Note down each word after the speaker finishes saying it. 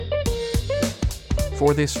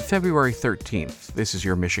For this February 13th, this is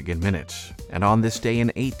your Michigan Minute. And on this day in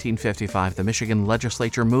 1855, the Michigan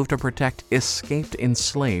Legislature moved to protect escaped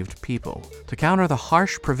enslaved people. To counter the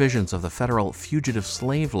harsh provisions of the federal Fugitive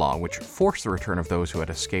Slave Law, which forced the return of those who had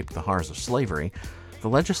escaped the horrors of slavery, the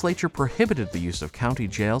legislature prohibited the use of county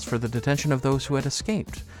jails for the detention of those who had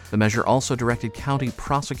escaped. The measure also directed county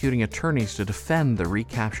prosecuting attorneys to defend the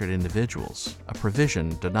recaptured individuals, a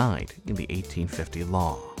provision denied in the 1850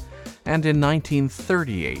 law. And in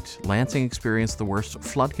 1938, Lansing experienced the worst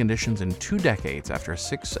flood conditions in 2 decades after a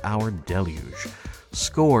 6-hour deluge.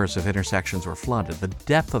 Scores of intersections were flooded, the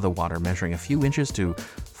depth of the water measuring a few inches to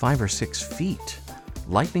 5 or 6 feet.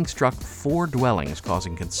 Lightning struck 4 dwellings,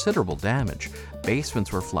 causing considerable damage.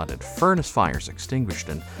 Basements were flooded, furnace fires extinguished,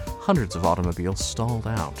 and hundreds of automobiles stalled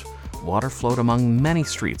out. Water flowed among many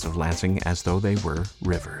streets of Lansing as though they were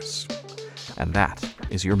rivers. And that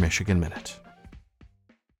is your Michigan Minute.